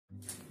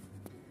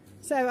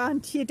So,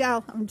 Auntie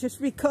Adele, I'm just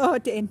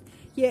recording.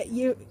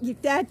 You're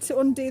dared to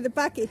undo the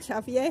baggage,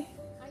 have you? I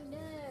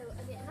know,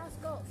 and it has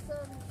got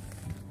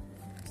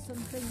some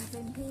things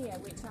in here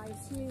which I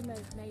assume are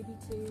maybe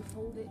to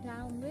hold it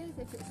down with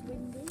if it's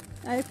windy.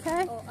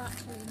 Okay. Or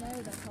actually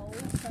no, they're cold,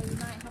 so you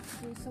might have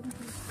to do some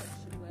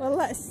construction work. Well,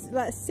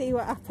 let's see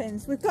what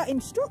happens. We've got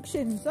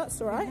instructions. That's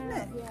all right, isn't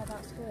it? Yeah,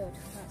 that's good.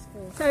 That's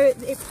good. So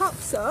it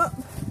pops up.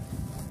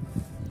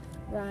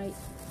 Right.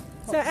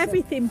 So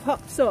everything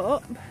pops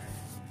up.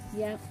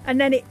 Yeah. And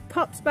then it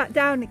pops back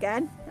down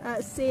again.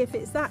 See if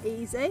it's that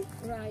easy.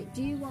 Right.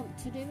 Do you want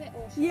to do it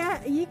or?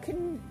 Yeah, you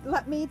can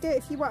let me do it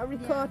if you want to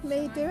record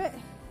me. Do it.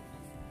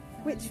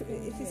 Which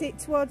is it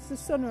towards the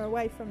sun or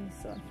away from the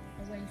sun?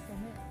 Away from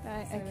it.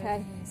 Right. So,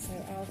 Okay.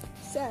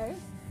 So.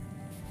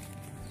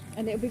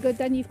 And it'll be good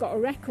then. You've got a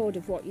record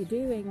of what you're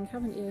doing,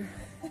 haven't you?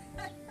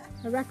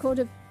 A record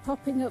of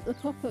popping up the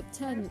pop-up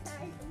tent.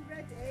 Okay, I'm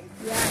ready.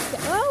 Yeah.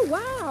 Oh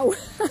wow.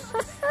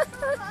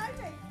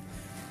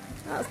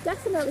 That's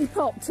definitely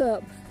popped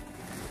up.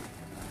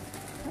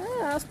 Oh,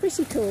 that's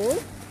pretty cool.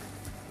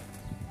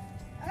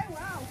 Oh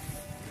wow.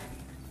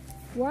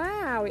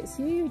 Wow, it's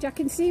huge. I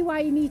can see why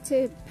you need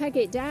to peg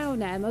it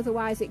down, Em,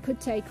 otherwise it could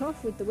take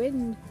off with the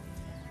wind.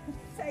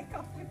 Take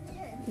off with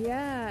me in?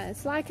 Yeah,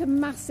 it's like a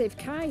massive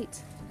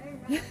kite.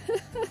 Oh, right.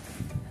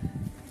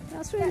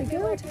 That's really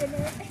good.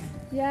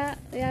 Yeah,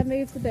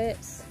 move the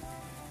bits.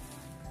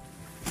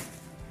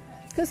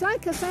 Because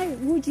like I say,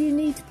 would you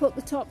need to put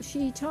the top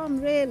sheet on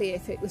really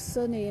if it was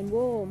sunny and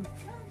warm?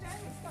 Oh no,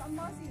 it's got a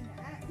mozzie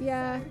net.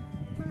 Yeah.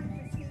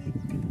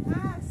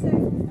 So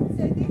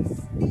these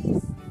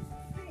things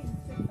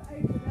are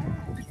over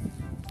there.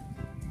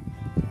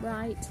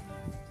 Right.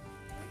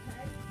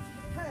 Okay.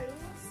 The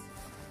poles.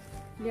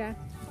 Yeah.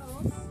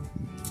 Poles.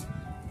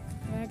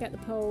 Yeah, get the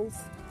poles.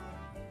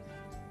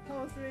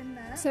 Poles are in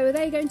there. So are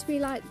they going to be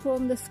like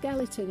form the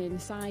skeleton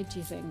inside, do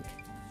you think?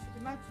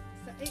 Imagine,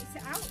 so it's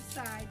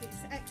outside, it's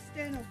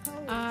external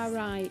poles. Ah,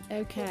 right,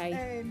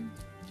 okay.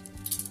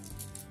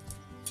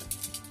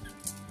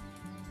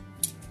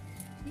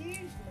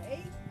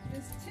 Usually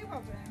there's two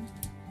of them.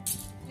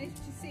 It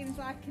just seems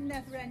like a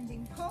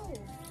never-ending pole.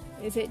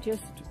 Is it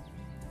just...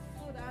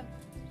 Hold on.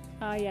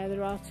 Oh yeah,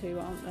 there are two,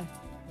 aren't there?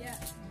 Yeah.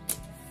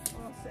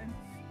 Awesome.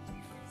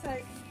 So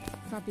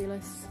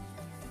Fabulous.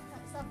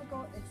 let's have a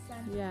go at this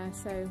then. Yeah,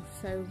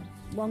 so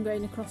one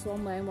going across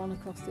one way and one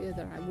across the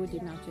other, I would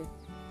imagine.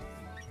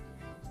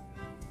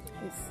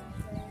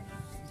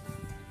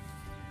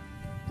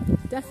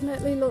 It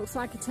definitely looks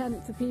like a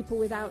tent for people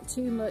without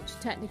too much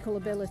technical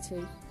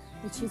ability,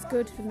 which is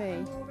good for me.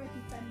 I'm already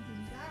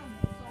bending down.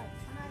 It's like,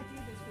 can I do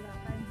this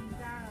without bending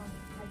down?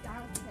 I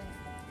doubt it.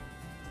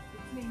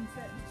 Which means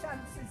that the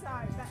chances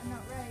are it better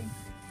not rain.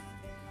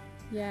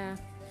 Yeah.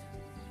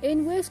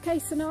 In worst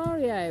case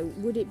scenario,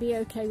 would it be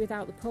okay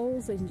without the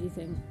poles in, do you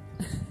think?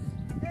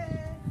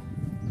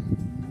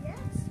 Yes,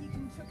 you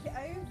can chuck it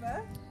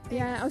over.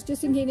 Yeah, I was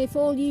just thinking if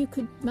all you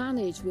could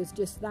manage was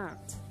just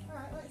that.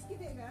 Alright, let's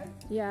give it a go.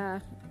 Yeah,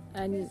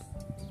 and This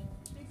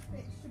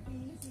bit should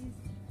be easy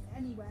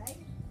anyway.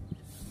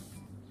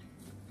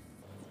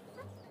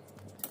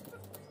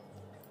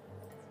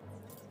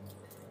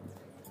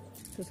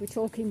 because we're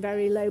talking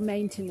very low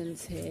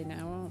maintenance here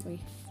now, aren't we?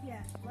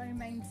 Yeah, low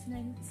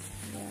maintenance.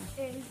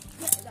 Yeah. Is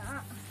get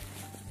that,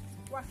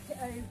 whack it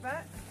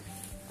over.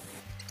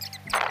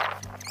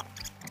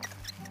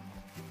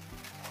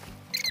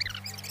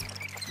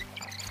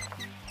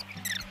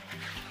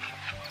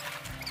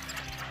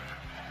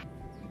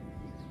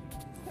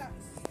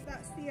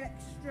 That's the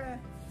extra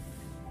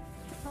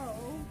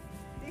hole.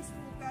 This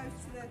will go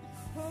to the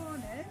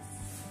corners.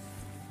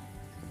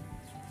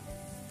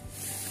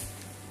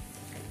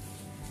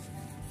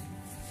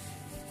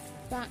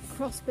 That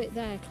cross bit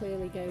there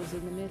clearly goes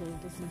in the middle,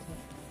 doesn't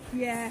it?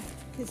 Yeah,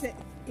 because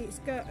it's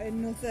got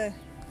another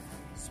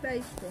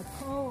space for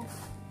a pole.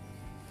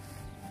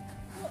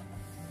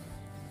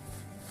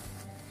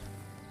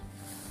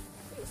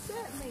 It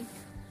certainly,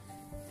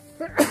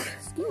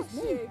 Excuse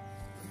me.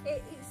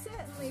 it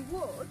certainly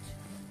would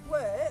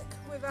work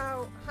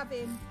without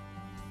having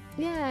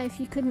Yeah, if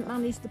you couldn't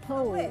manage the a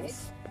poles. lid.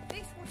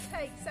 This would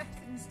take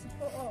seconds to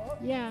put up.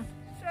 Yeah,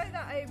 Throw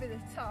that over the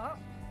top.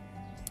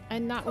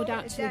 and that would Call it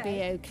a actually be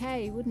day.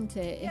 okay, wouldn't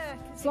it? If, Yeah,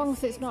 'cause as long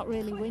as it's not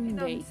really clipping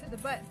windy. onto the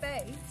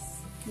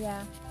base.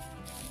 Yeah,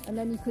 and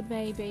then you could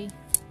maybe,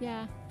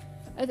 yeah.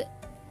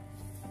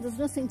 There's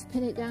nothing to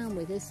pin it down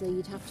with, is there?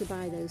 You'd have to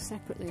buy those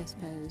separately, I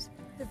suppose.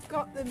 They've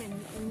got them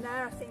in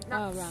there, I think.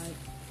 Oh, That's, right.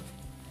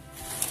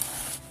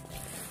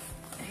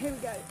 Here we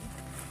go.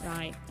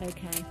 Right,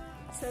 okay.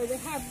 So they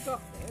have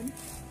got them.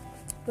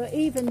 But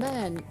even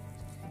then,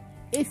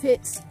 if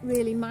it's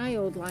really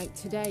mild like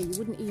today, you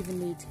wouldn't even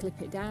need to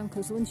clip it down,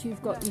 because once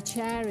you've got your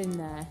chair in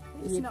there...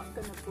 It's not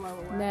going to blow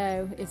away.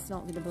 No, it's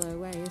not going to blow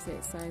away, is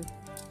it?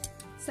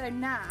 So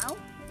now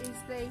is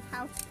the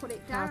how to put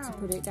it down. How to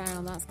put it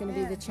down, that's going to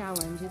be the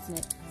challenge, isn't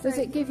it? So Does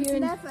it give you...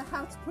 never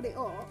how to put it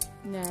up.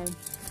 No,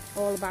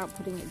 all about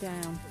putting it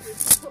down. We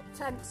can put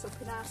tents up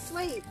in our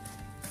sleep.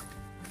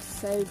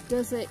 So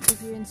does it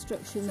give you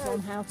instructions So, on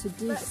how to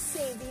do let's it?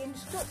 see, the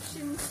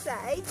instructions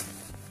say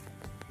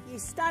you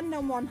stand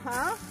on one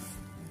half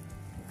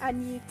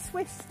and you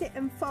twist it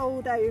and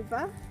fold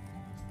over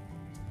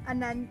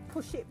and then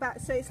push it back.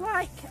 So it's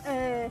like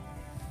a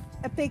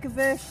bigger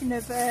version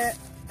of a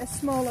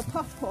smaller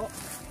pop-up.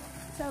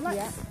 So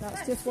Yeah,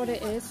 that's just what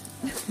it is.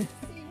 See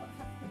what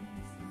happens.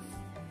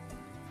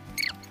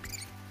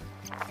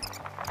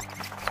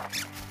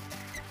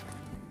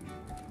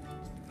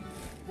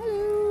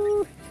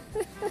 Hello!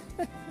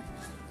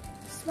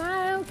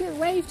 Smile, give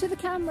wave to the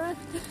camera.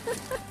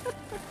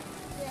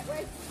 Yeah,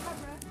 wave to the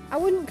camera. I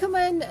wouldn't come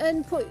in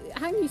and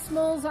hang your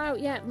smalls out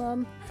yet,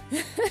 Mum.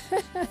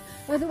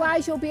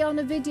 Otherwise you'll be on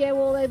a video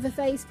all over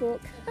Facebook.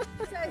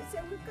 So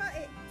we've got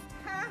it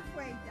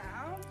halfway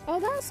down, Oh,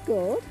 that's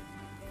good.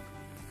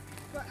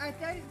 but I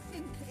don't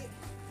think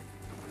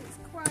it's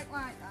quite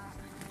like that.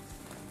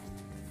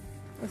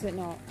 Was it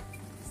not?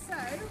 So,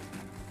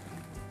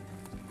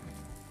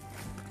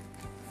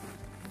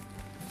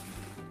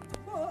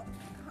 but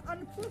on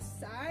the plus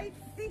side,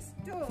 this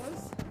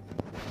does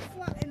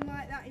flatten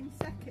like that in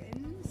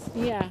seconds,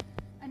 Yeah.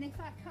 and if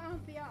I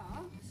can't be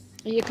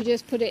arsed, You could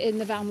just put it in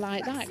the van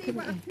like let's that, see couldn't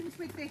what you? happens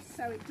with this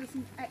so it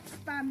doesn't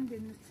expand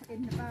in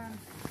the van.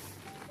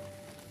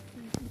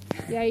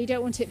 Yeah, you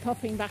don't want it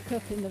popping back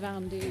up in the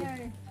van, do you?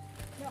 No,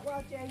 not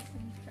while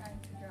Jason's trying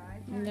to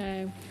drive.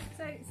 No.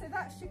 So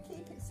that should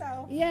keep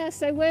itself. Yeah,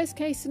 so worst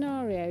case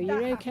scenario,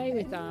 you're That okay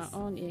with that, happens.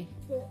 aren't you?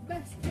 But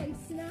best case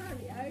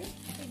scenario,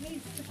 it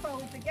needs to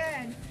fold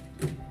again.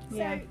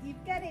 Yeah. So you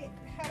get it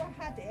how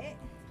I had it,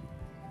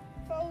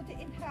 fold it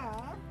in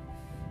half.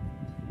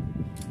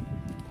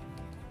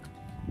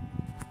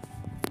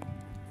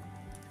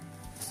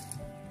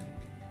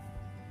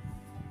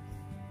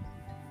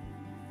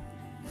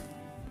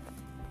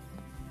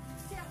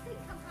 See, I think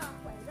I'm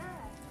halfway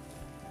there.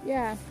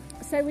 Yeah.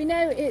 So we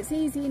know it's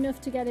easy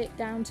enough to get it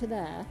down to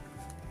there.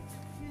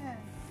 Yeah.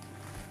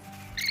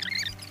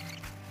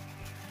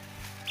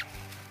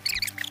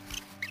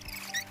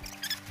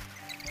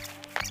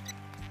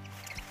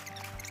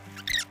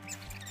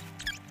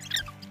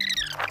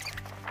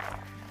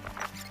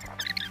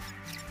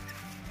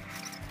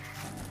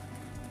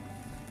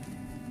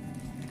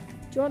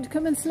 Do you want to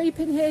come and sleep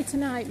in here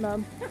tonight,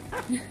 Mum? Well,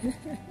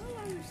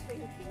 I was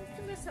thinking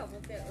to myself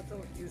a bit, I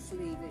thought you just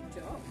leave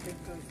it up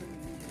because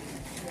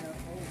there are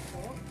all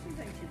sorts of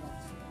things, you got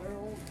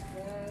squirrels,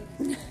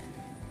 birds,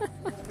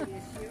 all the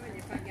issue, and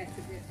if I get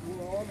a bit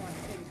warm, I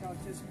think I'll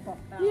just pop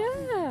out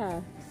Yeah.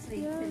 and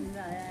sleep Yeah. in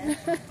there.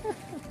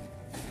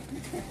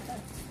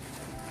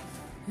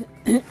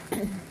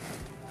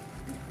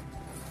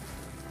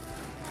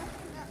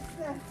 That's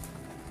the.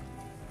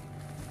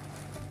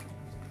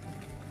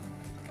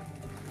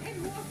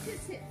 And what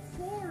is it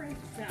for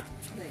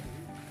exactly?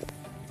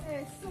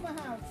 Summer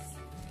house.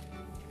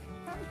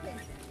 Camping.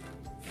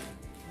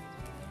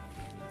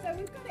 So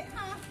we've got it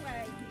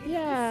halfway.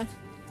 Yeah.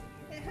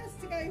 It has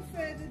to go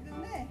further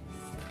than this.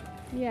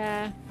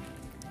 Yeah.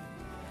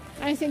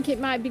 I think it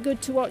might be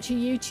good to watch a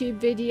YouTube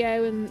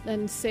video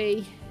and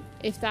see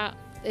if that...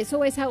 It's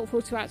always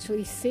helpful to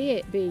actually see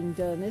it being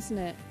done, isn't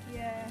it?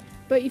 Yeah.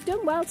 But you've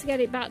done well to get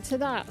it back to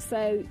that,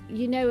 so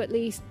you know at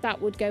least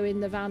that would go in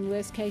the van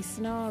worst case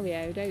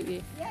scenario, don't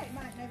you? Yeah, it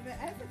might never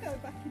ever go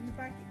back in the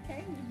bag it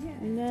came in,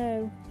 yeah.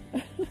 No.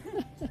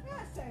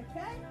 That's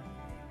okay.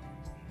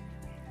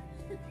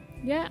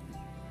 Yeah.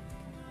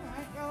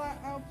 Alright, well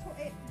I'll put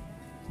it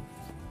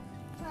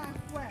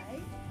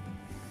halfway.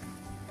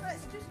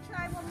 Let's just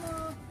try one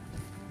more.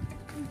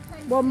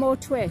 One more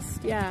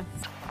twist, yeah.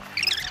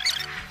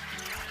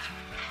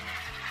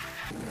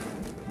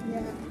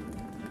 Yeah.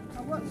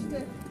 I'll watch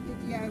the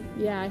video.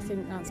 Yeah, I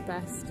think that's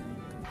best.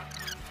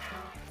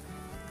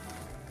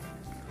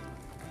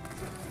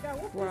 Go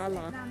up, Voila. isn't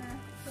it, Nana?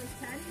 For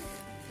a 10.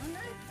 Oh no.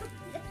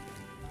 Yeah.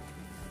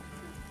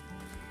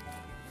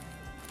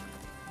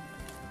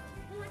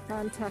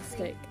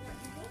 Fantastic.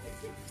 What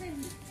is it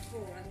tent for?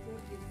 I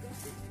thought you'd got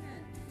a tent.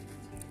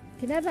 You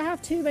can never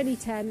have too many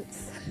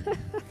tents.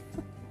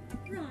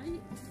 Right.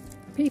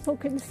 People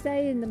can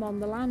stay in them on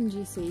the land,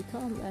 you see,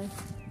 can't they?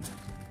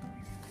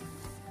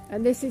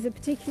 And this is a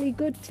particularly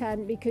good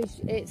tent because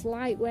it's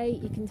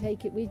lightweight. You can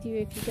take it with you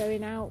if you're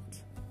going out.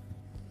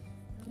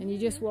 And you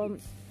just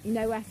want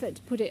no effort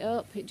to put it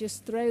up. It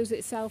just throws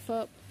itself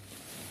up.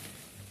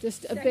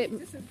 Just a bit,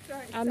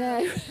 I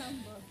know,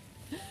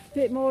 a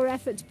bit more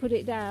effort to put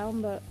it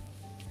down, but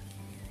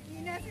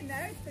You never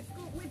know,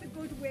 with a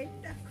good wind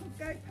I could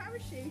go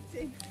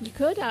parachuting. you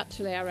could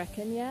actually, I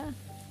reckon, yeah.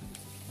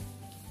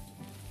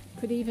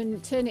 Could even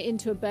turn it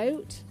into a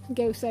boat and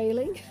go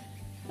sailing.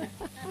 We'll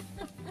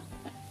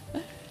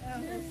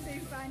soon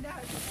find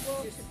out. Just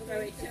walk Just throw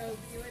it over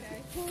you and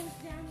it falls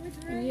down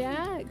with rain.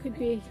 Yeah, it could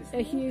be Just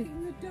a huge,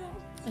 walking the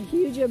dog. a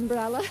huge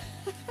umbrella. It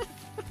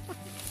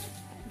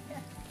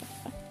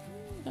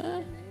is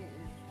a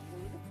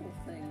wonderful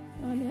thing.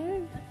 I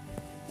know.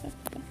 Oh,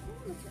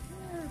 look at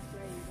that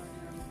airplane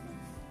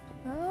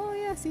going over. Oh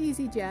yes,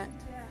 EasyJet. Yeah,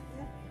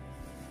 yeah.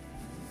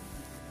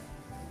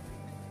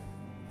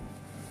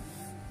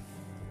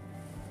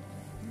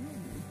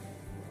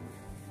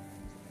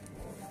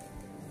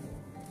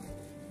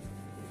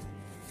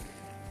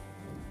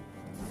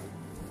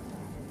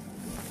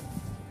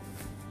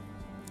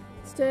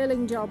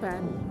 Sterling job,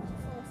 Em.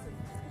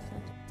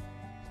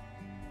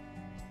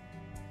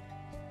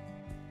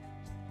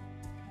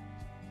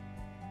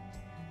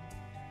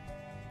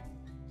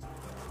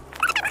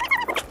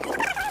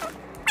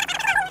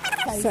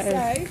 Awesome.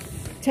 Okay,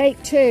 so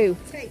Take two.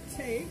 take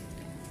two.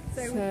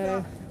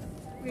 So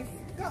we've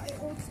got it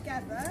all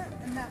together,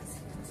 and that's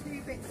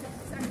 2 bits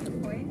at the centre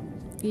point.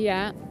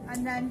 Yeah.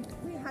 And then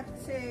we had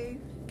to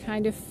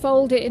Kind of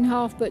fold it in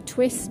half but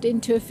twist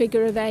into a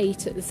figure of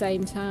 8 at the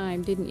same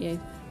time, didn't you?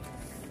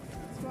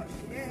 that's what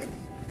she did.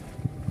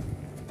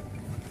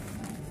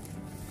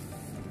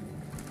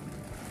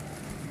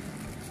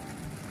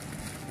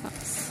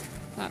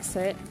 That's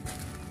it.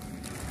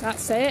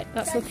 That's it.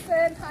 That's Then the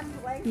firm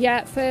handling.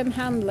 yeah, firm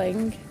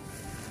handling.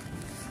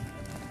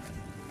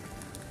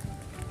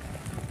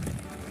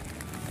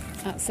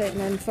 That's it, and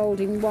then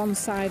folding one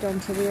side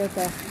onto the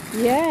other.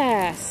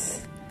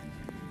 Yes.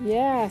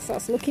 Yes,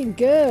 that's looking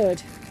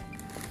good.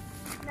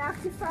 Now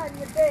to find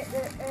the bit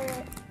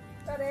that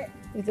got it.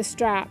 With the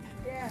strap.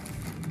 Yeah.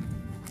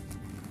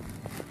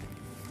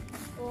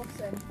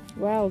 Awesome.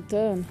 Well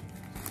done.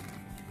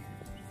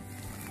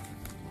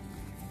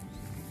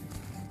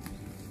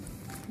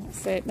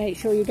 That's it. Make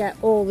sure you get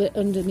all the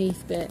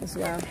underneath bit as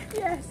well.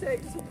 Yeah, so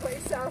it doesn't put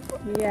itself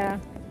up. Yeah.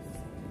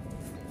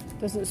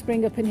 Doesn't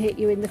spring up and hit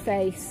you in the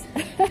face.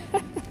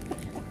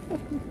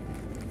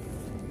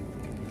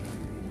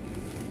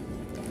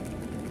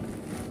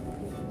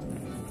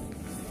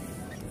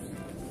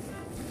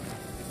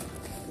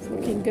 It's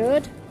looking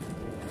good.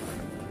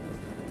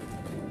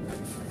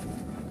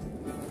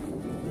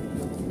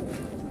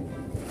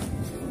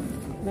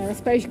 Now I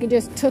suppose you can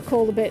just tuck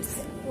all the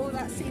bits. Oh,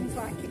 that seems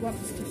like it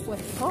wants to flip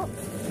up.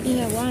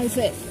 Yeah, why is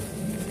it?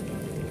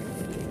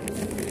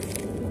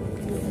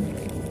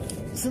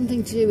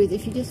 Something to do with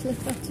if you just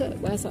lift that up.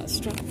 Where's that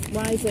strap?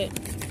 Why is it?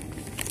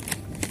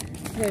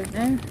 I don't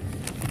know.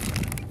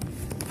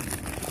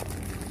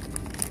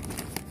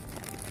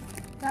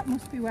 That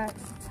must be where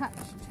it's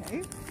attached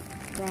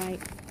to. Right.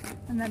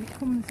 And then it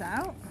comes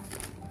out,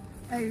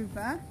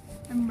 over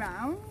and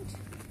round.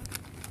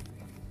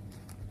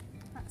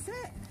 That's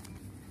it.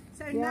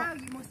 So Yeah. now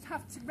you must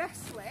have to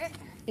wrestle it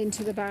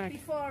Into the bag.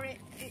 before it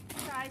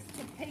tries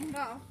to ping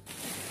off.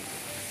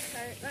 So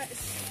let's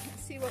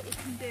see what we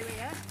can do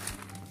here.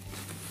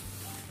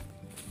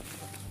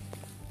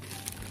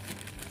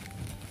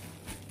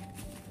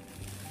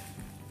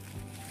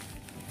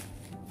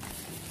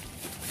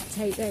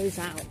 Take those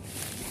out.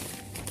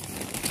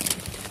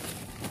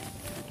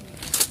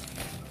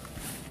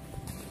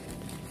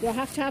 You'll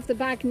have to have the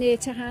bag near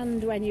to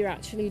hand when you're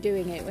actually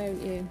doing it,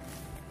 won't you?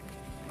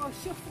 Or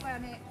shuffle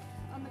on it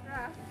on the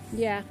grass.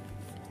 Yeah.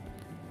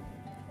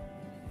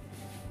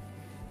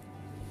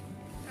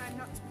 Try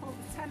not to pull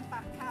the tent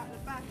back out of the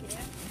bag here.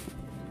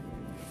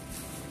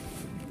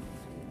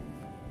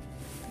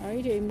 Are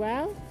you doing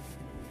well?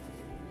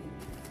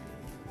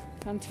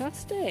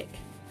 Fantastic.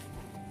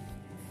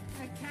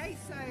 Okay,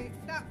 so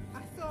that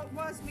I thought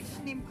was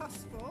Mission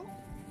Impossible,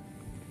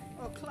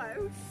 or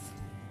close,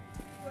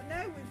 but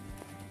no,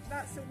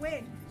 that's a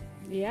win.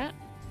 Yeah.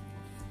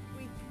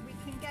 We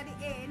can get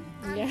it in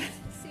and Yeah.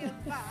 seal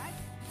the bag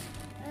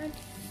and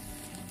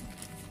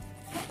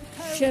put the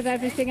cones Shove in.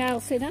 everything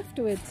else in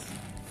afterwards.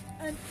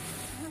 And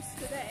as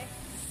for this,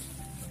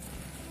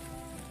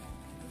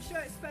 I'm sure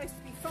it's supposed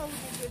to be folded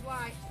with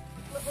like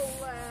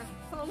little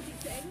foldy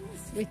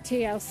things. With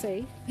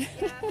TLC.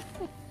 Yeah.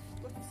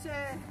 But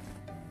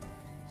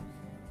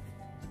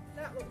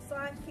that looks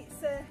like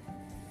it's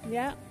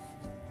Yeah.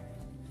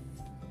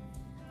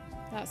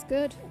 That's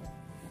good.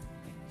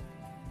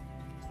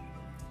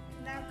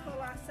 now call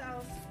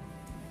ourselves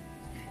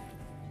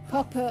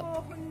Pop up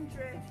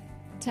 400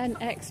 tent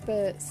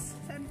experts.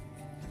 tent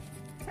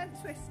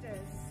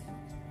twisters.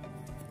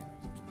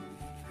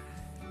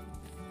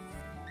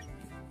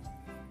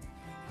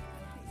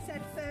 It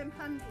said firm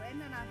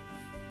handling and I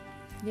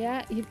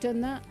Yeah, you've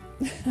done that.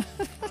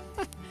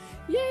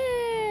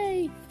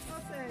 Yay!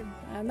 awesome.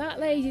 And that,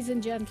 ladies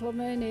and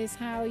gentlemen, is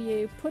how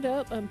you put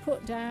up and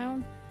put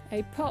down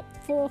a Pop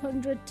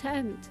 400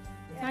 tent.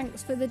 Yeah.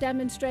 Thanks for the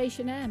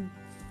demonstration, Em.